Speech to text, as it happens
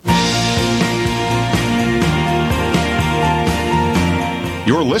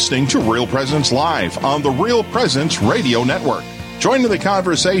You're listening to Real Presence Live on the Real Presence Radio Network. Join in the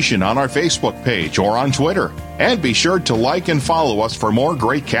conversation on our Facebook page or on Twitter. And be sure to like and follow us for more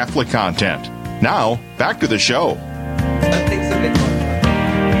great Catholic content. Now, back to the show.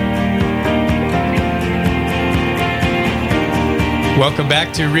 Welcome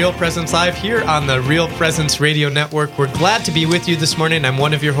back to Real Presence Live here on the Real Presence Radio Network. We're glad to be with you this morning. I'm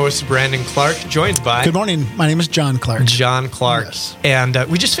one of your hosts, Brandon Clark, joined by... Good morning. My name is John Clark. John Clark. Yes. And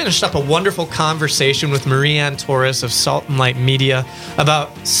we just finished up a wonderful conversation with Marie-Ann Torres of Salt and Light Media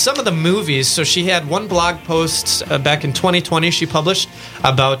about some of the movies. So she had one blog post back in 2020 she published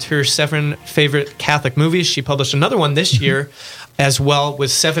about her 7 favorite Catholic movies. She published another one this year as well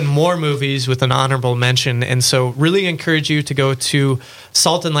with 7 more movies with an honorable mention. And so really encourage you to go to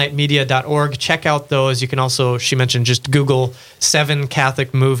saltandlightmedia.org. Check out those. You can also, she mentioned, just Google 7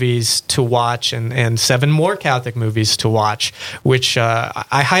 Catholic movies to watch and 7 more Catholic movies to watch, which I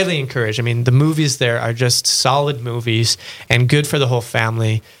highly encourage. I mean, the movies there are just solid movies and good for the whole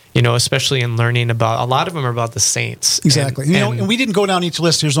family. You know, especially in learning about, a lot of them are about the saints. Exactly. And we didn't go down each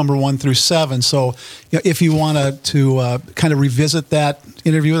list. Here's number 1 through 7. So if you want to kind of revisit that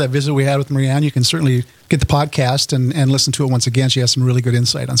interview, that visit we had with Marie-Ann, you can certainly get the podcast and listen to it once again. She has some really good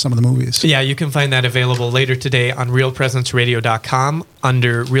insight on some of the movies. Yeah, you can find that available later today on realpresenceradio.com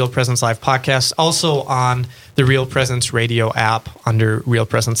under Real Presence Live Podcast. Also on the Real Presence Radio app under Real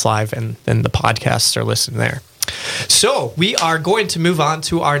Presence Live, and then the podcasts are listed there. So we are going to move on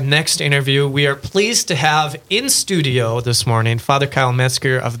to our next interview. We are pleased to have in studio this morning Father Kyle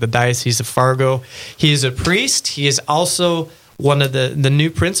Metzger of the Diocese of Fargo. He is a priest. He is also one of the new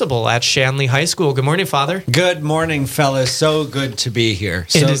principal at Shanley High School. Good morning, Father. Good morning, fellas. So good to be here.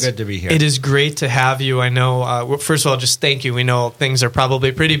 Good to be here. It is great to have you. I know, first of all, just thank you. We know things are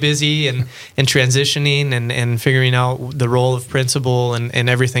probably pretty busy and transitioning and figuring out the role of principal and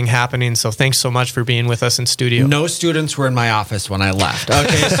everything happening. So thanks so much for being with us in studio. No students were in my office when I left.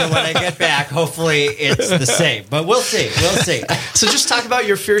 Okay, so when I get back, hopefully it's the same. But we'll see. So just talk about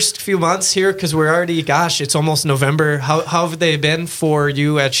your first few months here, because we're already, it's almost November. How have they been for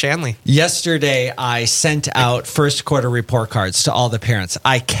you at Shanley? Yesterday, I sent out first quarter report cards to all the parents.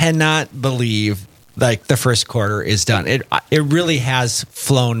 I cannot believe the first quarter is done. It really has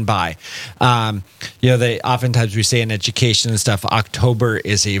flown by. Oftentimes we say in education and stuff, October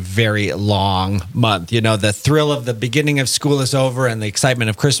is a very long month. You know, the thrill of the beginning of school is over and the excitement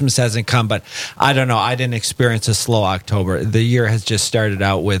of Christmas hasn't come. But I don't know. I didn't experience a slow October. The year has just started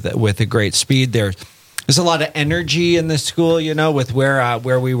out with a great speed. There's a lot of energy in the school, you know, with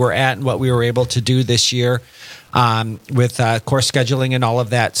where we were at and what we were able to do this year with course scheduling and all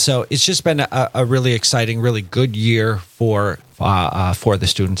of that. So it's just been a really exciting, really good year for the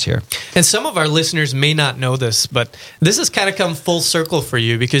students here. And some of our listeners may not know this, but this has kind of come full circle for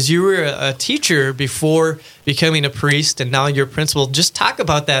you, because you were a teacher before becoming a priest, and now you're principal. Just talk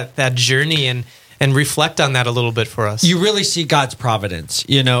about that journey and reflect on that a little bit for us. You really see God's providence,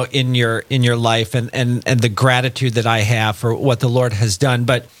 you know, in your life and the gratitude that I have for what the Lord has done.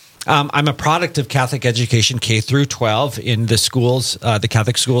 But I'm a product of Catholic education, K through 12, in the schools, the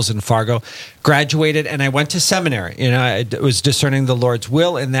Catholic schools in Fargo. Graduated, and I went to seminary. You know, I was discerning the Lord's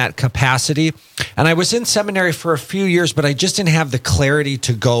will in that capacity. And I was in seminary for a few years, but I just didn't have the clarity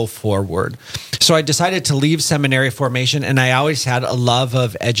to go forward. So I decided to leave seminary formation, and I always had a love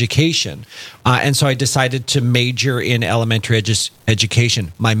of education. And so I decided to major in elementary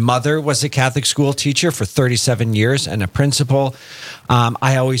education. My mother was a Catholic school teacher for 37 years and a principal.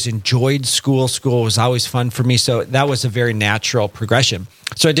 I always enjoyed school. School was always fun for me. So that was a very natural progression.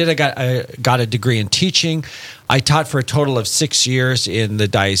 So I got a degree in teaching. I taught for a total of 6 years in the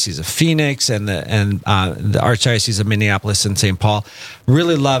Diocese of Phoenix and the Archdiocese of Minneapolis and St. Paul.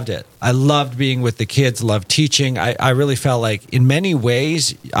 Really loved it. I loved being with the kids, loved teaching. I really felt like in many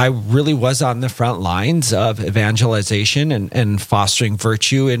ways, I really was on the front lines of evangelization and fostering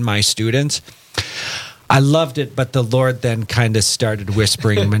virtue in my students. I loved it, but the Lord then kind of started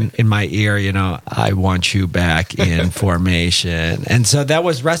whispering in my ear, you know, I want you back in formation. And so that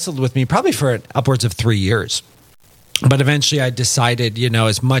was wrestled with me probably for upwards of 3 years. But eventually I decided, you know,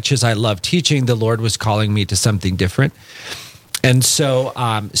 as much as I love teaching, the Lord was calling me to something different. And so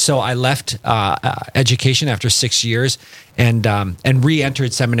I left education after 6 years and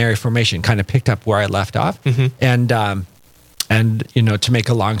re-entered seminary formation, kind of picked up where I left off. Mm-hmm. And, you know, to make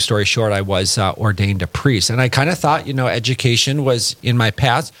a long story short, I was ordained a priest. And I kind of thought, you know, education was in my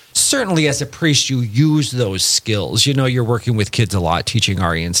past. Certainly as a priest, you use those skills. You know, you're working with kids a lot, teaching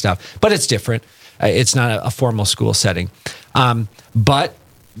RE and stuff. But it's different. It's not a formal school setting. But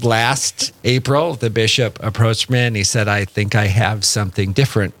last April, the bishop approached me and he said, I think I have something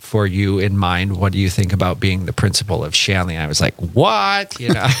different for you in mind. What do you think about being the principal of Shanley? I was like, what?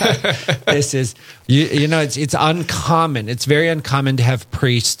 This is, it's uncommon. It's very uncommon to have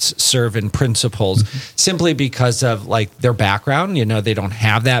priests serve in principals simply because of like their background. They don't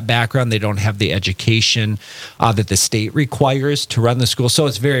have that background. They don't have the education that the state requires to run the school. So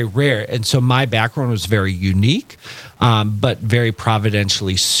it's very rare. And so my background was very unique, but very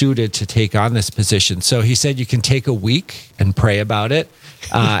providentially suited to take on this position. So he said, you can take a week and pray about it.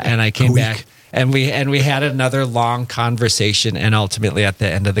 And I came back and we had another long conversation. And ultimately at the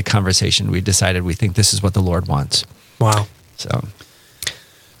end of the conversation, we decided we think this is what the Lord wants. Wow.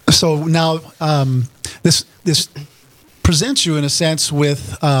 So now this presents you in a sense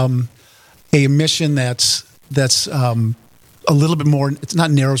with a mission that's a little bit more, it's not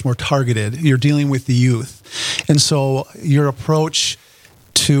narrow, it's more targeted. You're dealing with the youth. And so your approach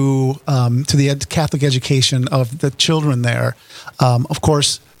to the Catholic education of the children there, of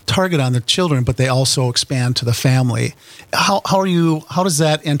course, target on the children, but they also expand to the family. How does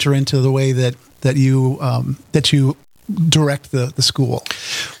that enter into the way that you direct the school?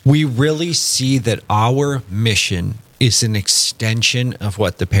 We really see that our mission is an extension of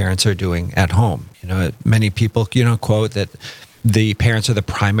what the parents are doing at home. Many people, quote that the parents are the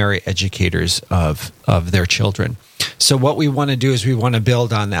primary educators of their children. So what we want to do is we want to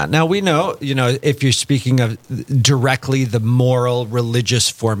build on that. Now we know, if you're speaking of directly the moral, religious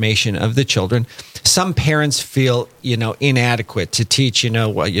formation of the children, some parents feel, inadequate to teach,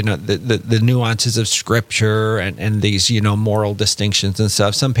 the nuances of Scripture and these, moral distinctions and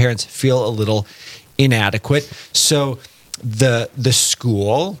stuff. Some parents feel a little inadequate. So the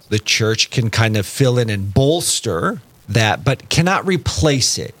school, the church can kind of fill in and bolster that, but cannot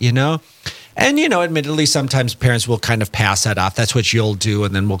replace it, And, admittedly, sometimes parents will kind of pass that off. That's what you'll do,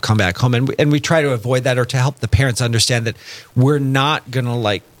 and then we'll come back home. And we try to avoid that, or to help the parents understand that we're not going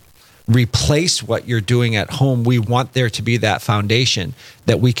to, replace what you're doing at home. We want there to be that foundation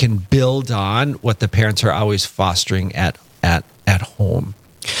that we can build on what the parents are always fostering at home.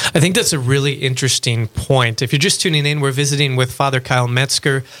 I think that's a really interesting point. If you're just tuning in, we're visiting with Father Kyle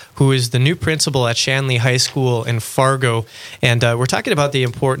Metzger, who is the new principal at Shanley High School in Fargo. And we're talking about the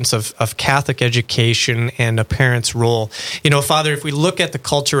importance of Catholic education and a parent's role. Father, if we look at the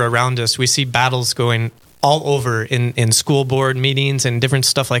culture around us, we see battles going all over in school board meetings and different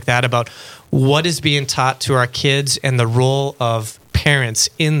stuff like that about what is being taught to our kids and the role of parents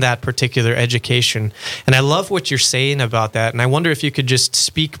in that particular education. And I love what you're saying about that. And I wonder if you could just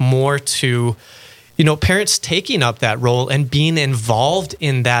speak more to, parents taking up that role and being involved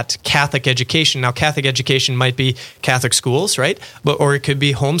in that Catholic education. Now, Catholic education might be Catholic schools, right? Or it could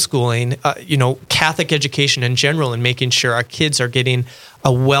be homeschooling, Catholic education in general, and making sure our kids are getting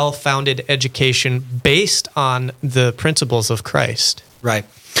a well-founded education based on the principles of Christ. Right.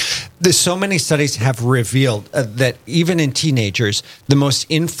 There's so many studies have revealed that even in teenagers, the most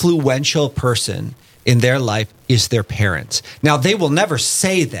influential person in their life is their parents. Now, they will never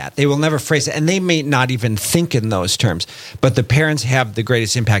say that. They will never phrase it, and they may not even think in those terms. But the parents have the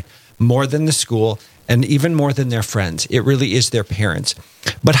greatest impact, more than the school and even more than their friends. It really is their parents.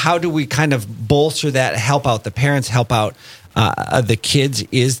 But how do we kind of bolster that, help out the parents, help out the kids,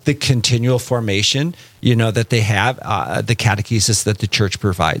 is the continual formation, that they have, the catechesis that the church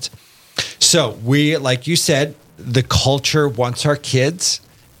provides. So we, like you said, the culture wants our kids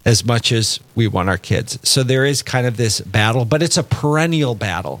as much as we want our kids. So there is kind of this battle, but it's a perennial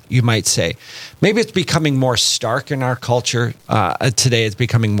battle, you might say. Maybe it's becoming more stark in our culture today. It's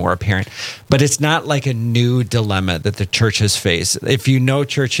becoming more apparent, but it's not like a new dilemma that the church has faced. If you know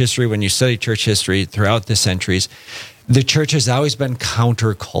church history, when you study church history throughout the centuries, the church has always been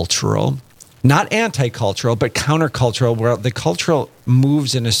countercultural, not anti-cultural, but countercultural, where the cultural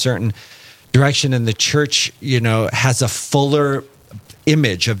moves in a certain direction and the church, has a fuller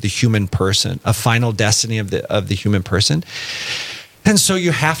image of the human person, a final destiny of the human person. And so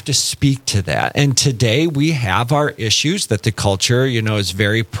you have to speak to that. And today we have our issues that the culture, is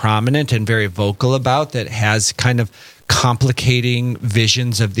very prominent and very vocal about, that has kind of complicating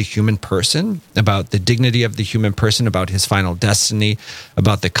visions of the human person, about the dignity of the human person, about his final destiny,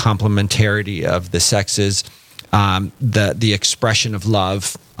 about the complementarity of the sexes, the expression of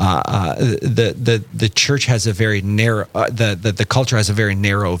love. The church has a very narrow, the culture has a very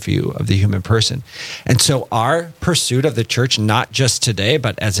narrow view of the human person. And so our pursuit of the church, not just today,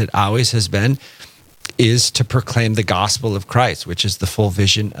 but as it always has been, is to proclaim the gospel of Christ, which is the full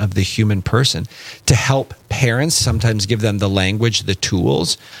vision of the human person, to help parents, sometimes give them the language, the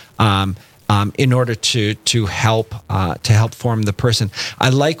tools, in order to help form the person. I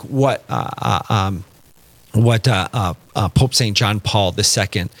like what Pope St. John Paul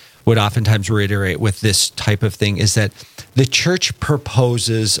II would oftentimes reiterate with this type of thing is that the church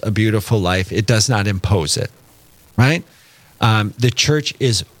proposes a beautiful life. It does not impose it, right? The church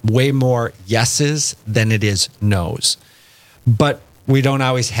is way more yeses than it is nos. But we don't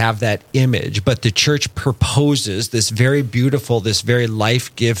always have that image. But the church proposes this very beautiful, this very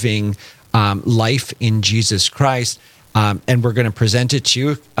life-giving life in Jesus Christ. And we're going to present it to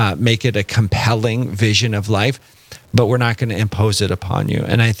you, make it a compelling vision of life, but we're not going to impose it upon you.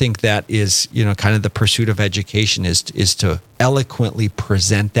 And I think that is, kind of the pursuit of education is to eloquently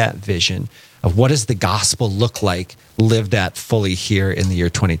present that vision of what does the gospel look like, live that fully here in the year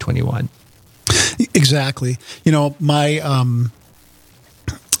 2021. Exactly.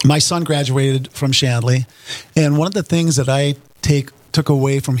 My son graduated from Shanley, and one of the things that I took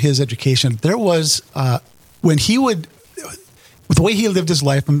away from his education, there was when he would, with the way he lived his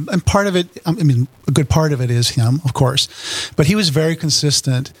life, and part of it, a good part of it is him, of course, but he was very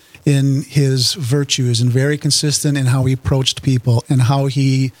consistent in his virtues and very consistent in how he approached people and how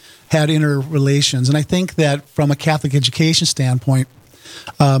he had interrelations. And I think that from a Catholic education standpoint,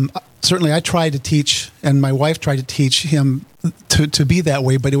 certainly I tried to teach, and my wife tried to teach him to be that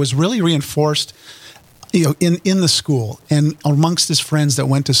way, but it was really reinforced in the school and amongst his friends that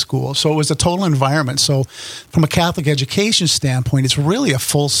went to school. So it was a total environment. So from a Catholic education standpoint, it's really a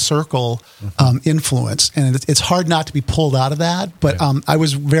full circle influence. And it's hard not to be pulled out of that. But I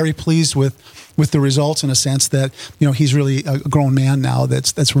was very pleased with the results in a sense that, he's really a grown man now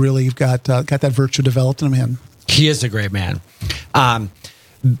that's really got that virtue developed in him. He is a great man.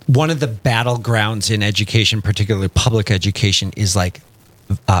 One of the battlegrounds in education, particularly public education, is like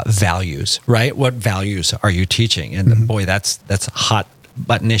values, right? What values are you teaching? And boy, that's a hot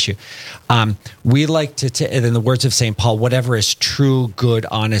button issue. We like to, in the words of St. Paul, whatever is true, good,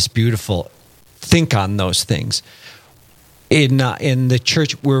 honest, beautiful, think on those things. In the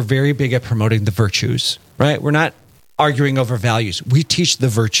church, we're very big at promoting the virtues, right? We're not arguing over values. We teach the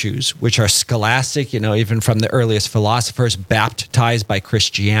virtues, which are scholastic, even from the earliest philosophers, baptized by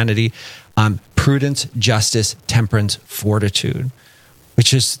Christianity, prudence, justice, temperance, fortitude,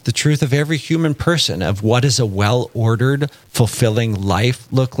 which is the truth of every human person of what does a well-ordered, fulfilling life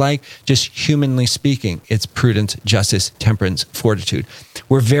look like. Just humanly speaking, it's prudence, justice, temperance, fortitude.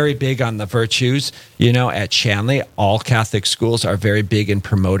 We're very big on the virtues. At Shanley, all Catholic schools are very big in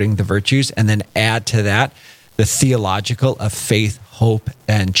promoting the virtues, and then add to that the theological of faith, hope,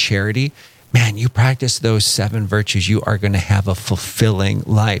 and charity. Man, you practice those 7 virtues, you are going to have a fulfilling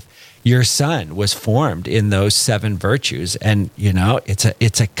life. Your son was formed in those 7 virtues, and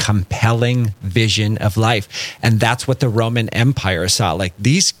it's a compelling vision of life. And that's what the Roman Empire saw. Like,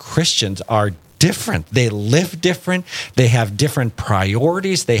 these Christians are different. They live different. They have different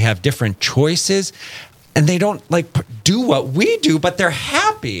priorities. They have different choices, and they don't do what we do, but they're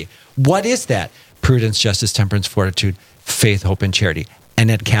happy. What is that? Prudence, justice, temperance, fortitude, faith, hope, and charity.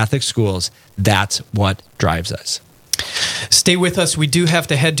 And at Catholic schools, that's what drives us. Stay with us. We do have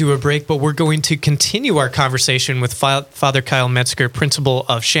to head to a break, but we're going to continue our conversation with Father Kyle Metzger, principal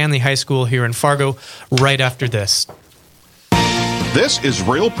of Shanley High School here in Fargo, right after this. This is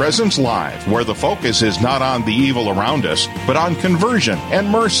Real Presence Live, where the focus is not on the evil around us, but on conversion and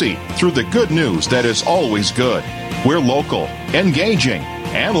mercy through the good news that is always good. We're local, engaging,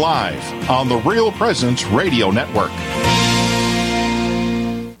 and live on the Real Presence Radio Network.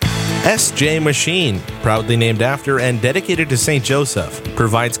 SJ Machine, proudly named after and dedicated to St. Joseph,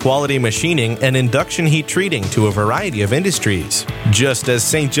 provides quality machining and induction heat treating to a variety of industries. Just as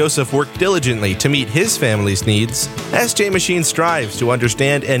St. Joseph worked diligently to meet his family's needs, SJ Machine strives to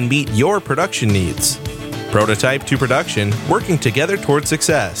understand and meet your production needs. Prototype to production, working together toward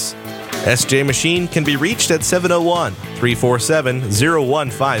success. SJ Machine can be reached at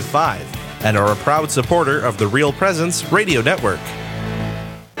 701-347-0155 and are a proud supporter of the Real Presence Radio Network.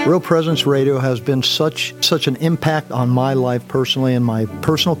 Real Presence Radio has been such an impact on my life personally and my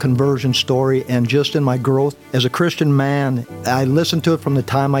personal conversion story and just in my growth as a Christian man. I listen to it from the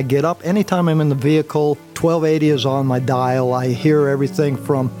time I get up. Anytime I'm in the vehicle, 1280 is on my dial. I hear everything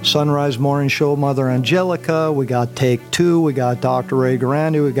from Sunrise Morning Show, Mother Angelica. We got Take Two. We got Dr. Ray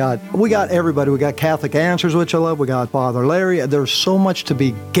Garandi. We got everybody. We got Catholic Answers, which I love. We got Father Larry. There's so much to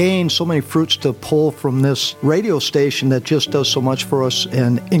be gained, so many fruits to pull from this radio station that just does so much for us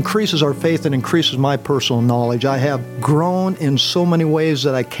and increases our faith and increases my personal knowledge. I have grown in so many ways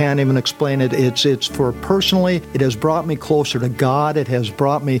that I can't even explain it. It's for personally, it has brought me closer to God. It has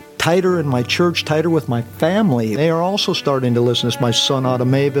brought me tighter in my church, tighter with my family. They are also starting to listen. As my son out of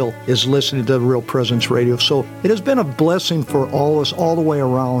Mayville is listening to Real Presence Radio. So it has been a blessing for all of us all the way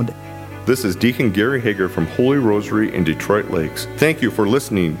around. This is Deacon Gary Hager from Holy Rosary in Detroit Lakes. Thank you for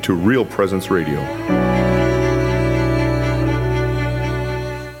listening to Real Presence Radio.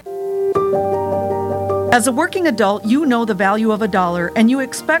 As a working adult, you know the value of $1 and you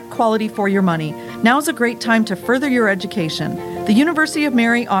expect quality for your money. Now's a great time to further your education. The University of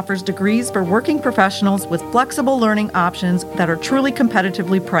Mary offers degrees for working professionals with flexible learning options that are truly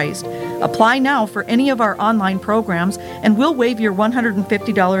competitively priced. Apply now for any of our online programs and we'll waive your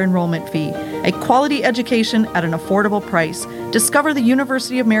 $150 enrollment fee. A quality education at an affordable price. Discover the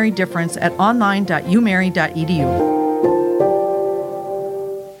University of Mary difference at online.umary.edu.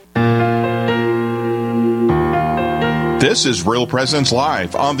 This is Real Presence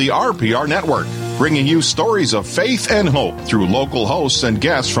Live on the RPR Network, bringing you stories of faith and hope through local hosts and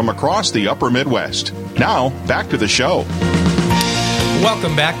guests from across the upper Midwest. Now, back to the show.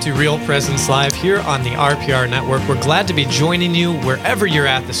 Welcome back to Real Presence Live here on the RPR Network. We're glad to be joining you wherever you're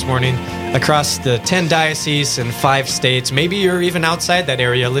at this morning across the 10 dioceses and 5 states. Maybe you're even outside that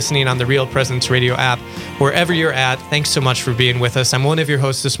area listening on the Real Presence Radio app. Wherever you're at, thanks so much for being with us. I'm one of your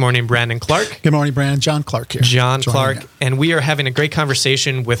hosts this morning, Brandon Clark. Good morning, Brandon. John Clark here. John Clark. And we are having a great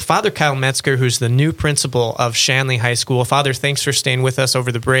conversation with Father Kyle Metzger, who's the new principal of Shanley High School. Father, thanks for staying with us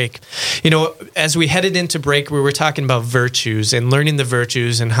over the break. You know, as we headed into break, we were talking about virtues and learning the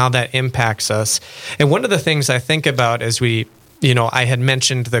virtues and how that impacts us. And one of the things I think about as I had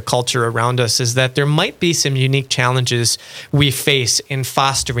mentioned the culture around us is that there might be some unique challenges we face in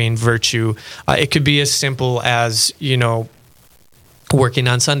fostering virtue. It could be as simple as, working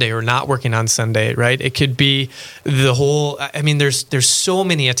on Sunday or not working on Sunday, right? It could be the whole, there's so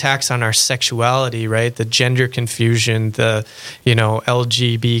many attacks on our sexuality, right? The gender confusion, the,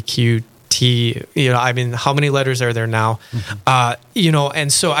 LGBTQ. How many letters are there now?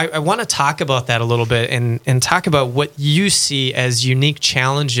 And so I want to talk about that a little bit and talk about what you see as unique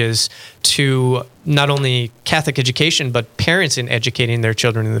challenges to not only Catholic education, but parents in educating their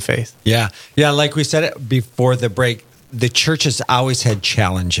children in the faith. Yeah. Like we said it before the break, the church has always had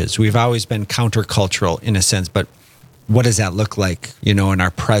challenges. We've always been countercultural in a sense, but what does that look like, in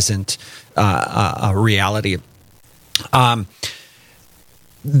our present reality?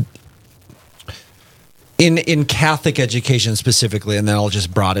 In Catholic education specifically, and then I'll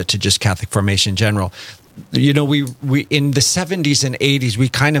just broaden it to just Catholic formation in general, we in the 70s and 80s, we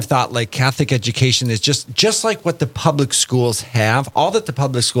kind of thought like Catholic education is just like what the public schools have, all that the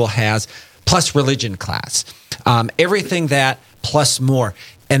public school has, plus religion class, everything that plus more.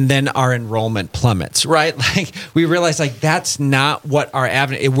 And then our enrollment plummets, right? Like we realize like that's not what our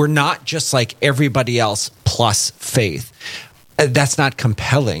avenue, we're not just like everybody else plus faith. That's not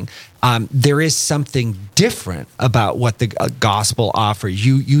compelling. There is something different about what the gospel offers.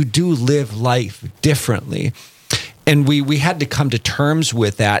 You do live life differently. And we had to come to terms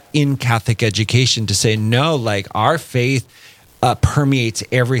with that in Catholic education to say, no, like our faith permeates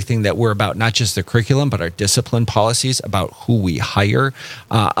everything that we're about, not just the curriculum, but our discipline policies, about who we hire,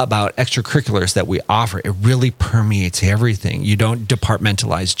 about extracurriculars that we offer. It really permeates everything. You don't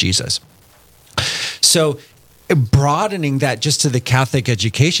departmentalize Jesus. So broadening that just to the Catholic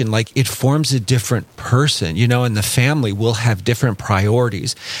education, like it forms a different person, and the family will have different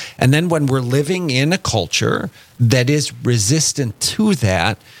priorities. And then when we're living in a culture that is resistant to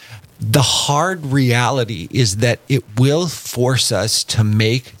that, the hard reality is that it will force us to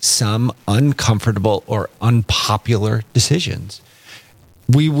make some uncomfortable or unpopular decisions.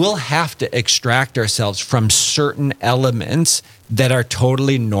 We will have to extract ourselves from certain elements that are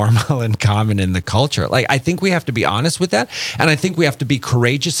totally normal and common in the culture. Like, I think we have to be honest with that. And I think we have to be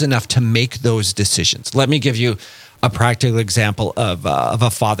courageous enough to make those decisions. Let me give you a practical example of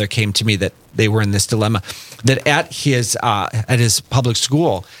a father came to me that they were in this dilemma, that at his public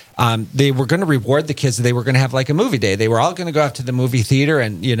school, they were going to reward the kids. They were going to have like a movie day. They were all going to go out to the movie theater,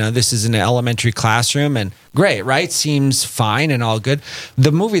 and this is in an elementary classroom, and great, right? Seems fine and all good.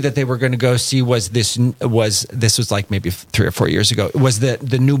 The movie that they were going to go see was this was like maybe 3 or 4 years ago. It was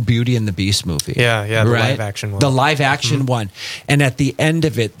the new Beauty and the Beast movie. Yeah, the right? live action one. The live action one. And at the end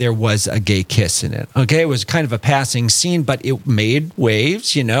of it, there was a gay kiss in it. Okay, it was kind of a passing scene, but it made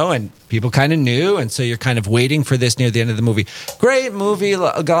waves, and people kind of knew, and so you're kind of waiting for this near the end of the movie. Great movie,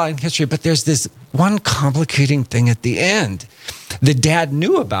 God in history, but there's this one complicating thing at the end. The dad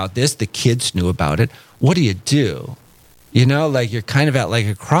knew about this, the kids knew about it. What do? Like you're kind of at like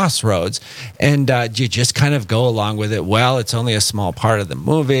a crossroads, and you just kind of go along with it. Well, it's only a small part of the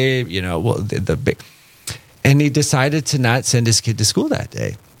movie, the big. And he decided to not send his kid to school that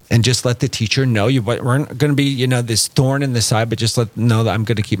day. and just let the teacher know you weren't going to be, this thorn in the side, but just let them know that I'm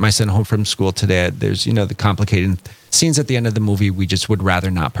going to keep my son home from school today. There's, the complicated scenes at the end of the movie. We just would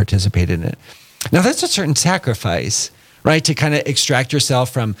rather not participate in it. Now that's a certain sacrifice, right? To kind of extract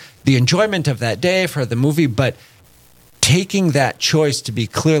yourself from the enjoyment of that day for the movie, but taking that choice to be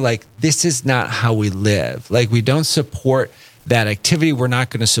clear, like, this is not how we live. Like, we don't support that activity. We're not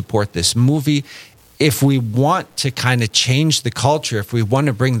going to support this movie. If we want to kind of change the culture, if we want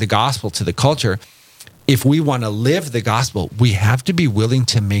to bring the gospel to the culture, if we want to live the gospel, we have to be willing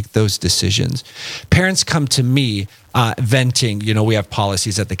to make those decisions. Parents come to me venting, we have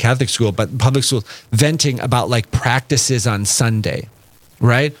policies at the Catholic school, but public schools, venting about like practices on Sunday,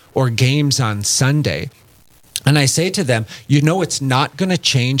 right? Or games on Sunday. And I say to them, it's not going to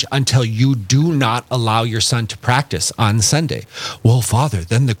change until you do not allow your son to practice on Sunday. Well, Father,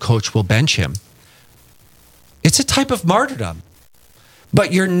 then the coach will bench him. It's a type of martyrdom,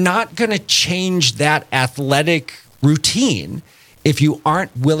 but you're not going to change that athletic routine if you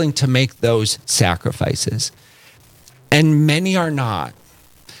aren't willing to make those sacrifices. And many are not.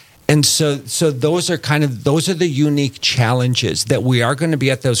 And so those are the unique challenges that we are going to be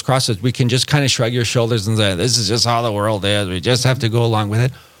at those crossroads. We can just kind of shrug your shoulders and say, this is just how the world is. We just have to go along with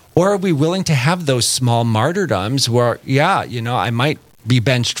it. Or are we willing to have those small martyrdoms where, I might be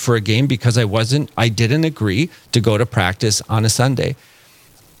benched for a game because I didn't agree to go to practice on a Sunday.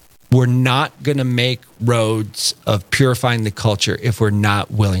 We're not going to make roads of purifying the culture if we're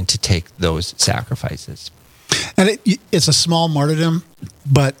not willing to take those sacrifices. And it's a small martyrdom,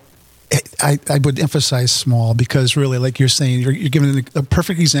 but I would emphasize small because really, like you're saying, you're giving a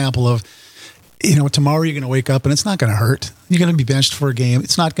perfect example of, tomorrow you're going to wake up and it's not going to hurt. You're going to be benched for a game.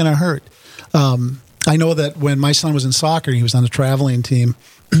 It's not going to hurt. I know that when my son was in soccer, he was on the traveling team,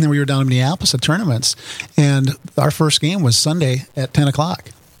 and we were down in Minneapolis at tournaments, and our first game was Sunday at 10 o'clock.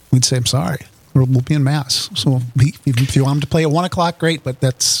 We'd say, I'm sorry, we'll be in Mass. So if you want him to play at 1 o'clock, great, but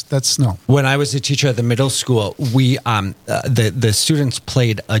that's no. When I was a teacher at the middle school, we the students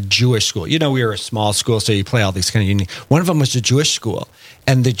played a Jewish school. We were a small school, so you play all these kind of unique. One of them was a Jewish school,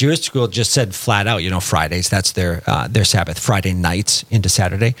 and the Jewish school just said flat out, Fridays, that's their Sabbath, Friday nights into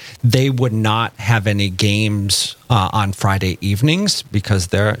Saturday. They would not have any games on Friday evenings because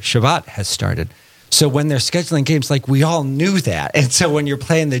their Shabbat has started. So when they're scheduling games, like, we all knew that. And so when you're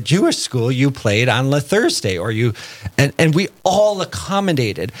playing the Jewish school, you played on a Thursday and we all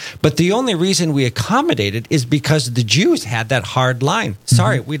accommodated. But the only reason we accommodated is because the Jews had that hard line.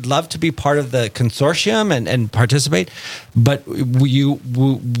 Sorry, we'd love to be part of the consortium and participate, but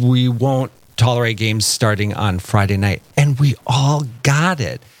we won't tolerate games starting on Friday night. And we all got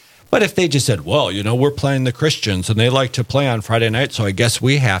it. But if they just said, well, we're playing the Christians and they like to play on Friday night, so I guess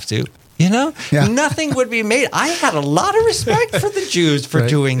we have to. Nothing would be made. I had a lot of respect for the Jews for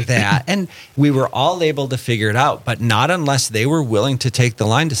doing that. And we were all able to figure it out, but not unless they were willing to take the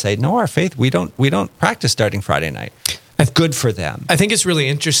line to say, no, our faith, we don't practice starting Friday night. Good for them. I think it's really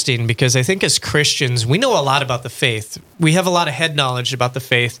interesting because I think as Christians, we know a lot about the faith. We have a lot of head knowledge about the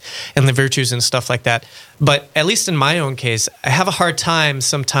faith and the virtues and stuff like that. But at least in my own case, I have a hard time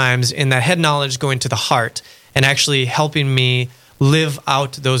sometimes in that head knowledge going to the heart and actually helping me live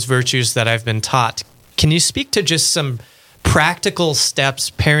out those virtues that I've been taught. Can you speak to just some practical steps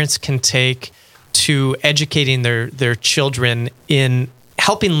parents can take to educating their children in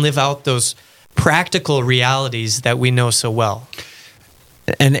helping live out those practical realities that we know so well?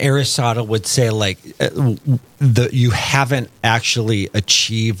 And Aristotle would say, you haven't actually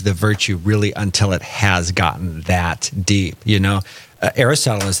achieved the virtue really until it has gotten that deep,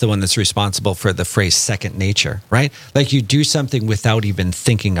 Aristotle is the one that's responsible for the phrase second nature, right? Like, you do something without even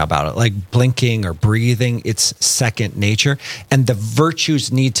thinking about it, like blinking or breathing, it's second nature. And the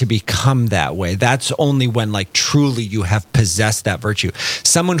virtues need to become that way. That's only when, truly you have possessed that virtue.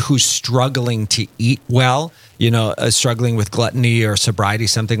 Someone who's struggling to eat well, struggling with gluttony or sobriety,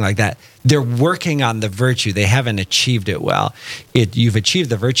 something like that, they're working on the virtue. They haven't achieved it well. You've achieved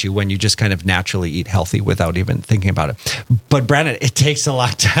the virtue when you just kind of naturally eat healthy without even thinking about it. But Brandon, it takes a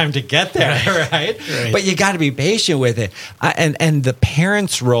long time to get there, right? But you got to be patient with it. And the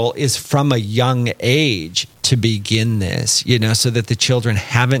parent's role is from a young age to begin this, so that the children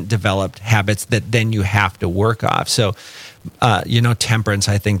haven't developed habits that then you have to work off. So, temperance,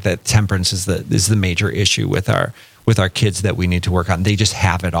 I think that temperance is the major issue with our kids that we need to work on. They just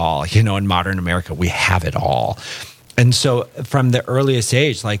have it all. In modern America, we have it all. And so from the earliest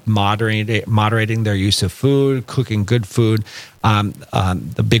age, like moderating their use of food, cooking good food.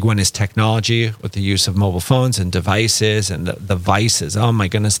 The big one is technology with the use of mobile phones and devices and the vices. Oh my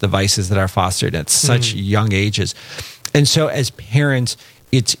goodness, the vices that are fostered at such young ages. And so as parents,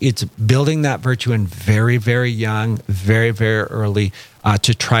 it's building that virtue in very, very young, very, very early,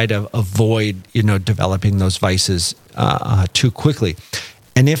 to try to avoid, developing those vices too quickly.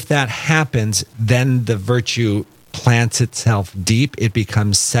 And if that happens, then the virtue plants itself deep. It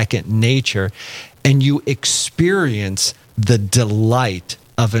becomes second nature, and you experience the delight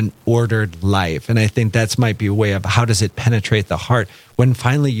of an ordered life. And I think that's might be a way of how does it penetrate the heart when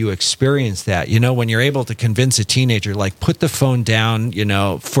finally you experience that, when you're able to convince a teenager, like, put the phone down,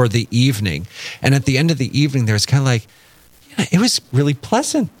 for the evening. And at the end of the evening, there's kind of like, it was really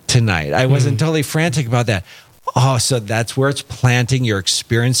pleasant tonight. I wasn't totally frantic about that. Oh, so that's where it's planting. You're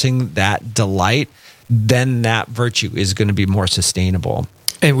experiencing that delight. Then that virtue is going to be more sustainable.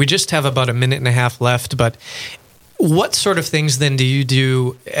 And we just have about a minute and a half left, but what sort of things then do you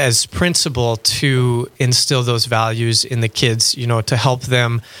do as principal to instill those values in the kids, to help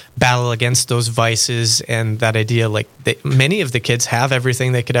them battle against those vices and that idea, like many of the kids have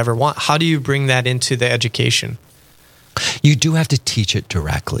everything they could ever want. How do you bring that into the education? You do have to teach it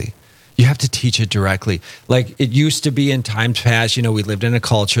directly. You have to teach it directly. Like it used to be in times past, we lived in a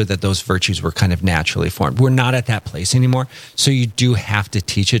culture that those virtues were kind of naturally formed. We're not at that place anymore. So you do have to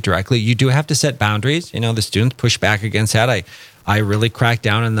teach it directly. You do have to set boundaries. The students push back against that. I really cracked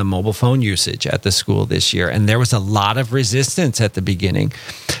down on the mobile phone usage at the school this year. And there was a lot of resistance at the beginning,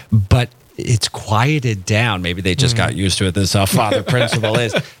 but it's quieted down. Maybe they just got used to it. This is how father principal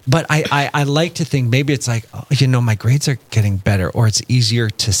is. But I like to think maybe it's like, my grades are getting better, or it's easier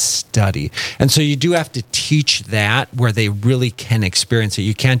to study. And so you do have to teach that where they really can experience it.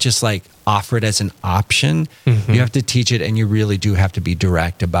 You can't just like offer it as an option. You have to teach it, and you really do have to be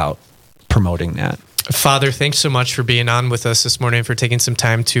direct about promoting that. Father, thanks so much for being on with us this morning, for taking some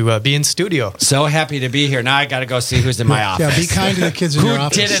time to be in studio. So happy to be here. Now I got to go see who's in my office. Yeah, be kind to the kids in your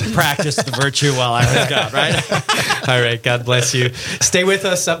office. Who didn't practice the virtue while I was gone, right? All right, God bless you. Stay with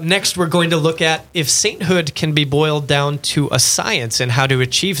us. Up next, we're going to look at if sainthood can be boiled down to a science and how to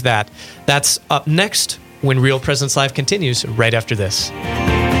achieve that. That's up next when Real Presence Live continues right after this.